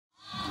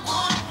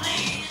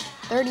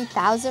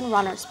30,000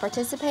 runners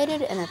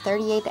participated in the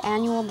 38th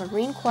Annual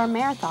Marine Corps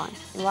Marathon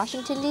in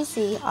Washington,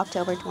 D.C.,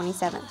 October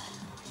 27th.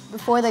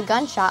 Before the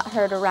gunshot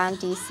heard around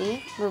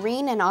D.C.,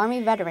 Marine and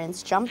Army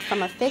veterans jumped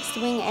from a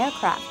fixed-wing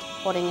aircraft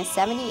holding a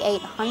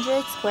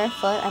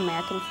 7,800-square-foot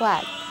American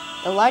flag,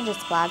 the largest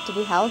flag to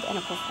be held in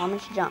a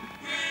performance jump.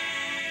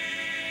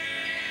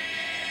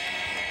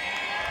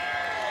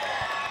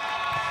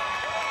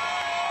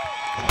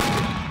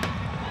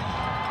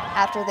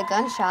 After the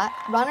gunshot,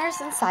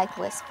 runners and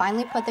cyclists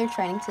finally put their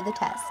training to the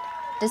test.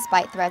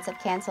 Despite threats of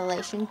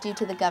cancellation due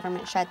to the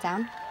government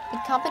shutdown, the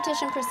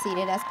competition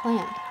proceeded as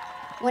planned.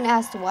 When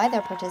asked why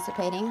they're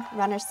participating,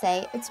 runners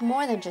say it's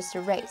more than just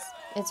a race.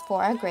 It's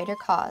for a greater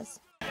cause.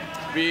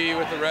 Be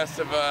with the rest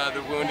of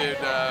the wounded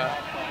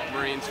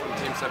Marines from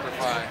Team Semper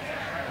Fi.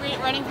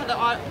 Running for the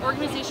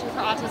Organization for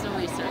Autism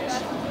Research.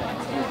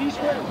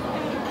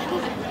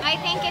 I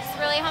think it's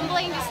really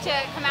humbling just to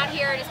come out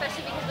here, and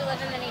especially because we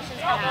live in the nation's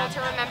capital, to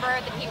remember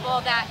the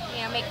people that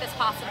make this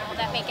possible,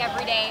 that make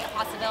every day a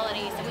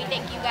possibility. So we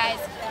thank you guys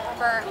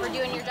for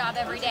doing your job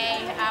every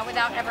day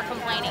without ever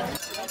complaining.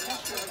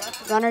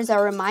 Runners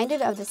are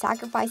reminded of the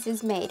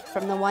sacrifices made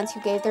from the ones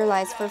who gave their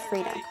lives for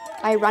freedom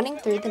by running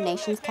through the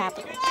nation's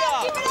capital.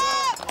 Keep it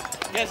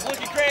up! Yeah, it's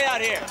looking great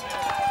out here.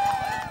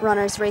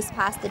 Runners race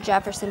past the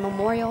Jefferson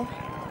Memorial,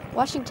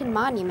 Washington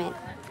Monument,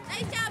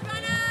 Nice job,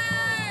 runners!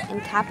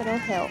 and Capitol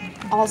Hill,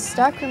 all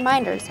stark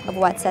reminders of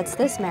what sets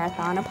this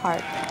marathon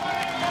apart.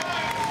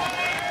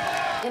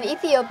 An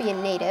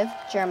Ethiopian native,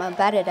 Jerma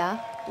Bedida,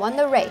 won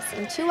the race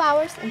in 2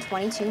 hours and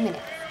 22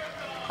 minutes.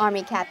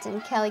 Army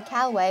Captain Kelly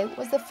Calloway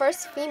was the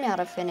first female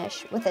to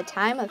finish with a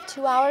time of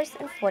 2 hours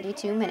and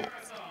 42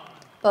 minutes.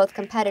 Both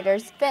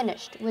competitors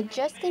finished with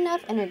just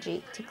enough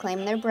energy to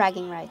claim their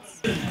bragging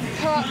rights.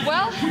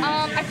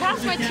 I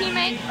passed my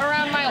teammate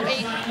around mile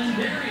 8,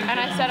 and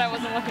I said I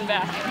wasn't looking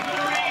back.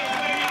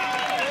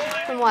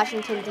 From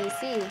Washington,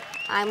 D.C.,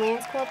 I'm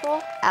Lance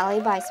Corporal Allie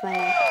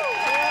Beiswanger.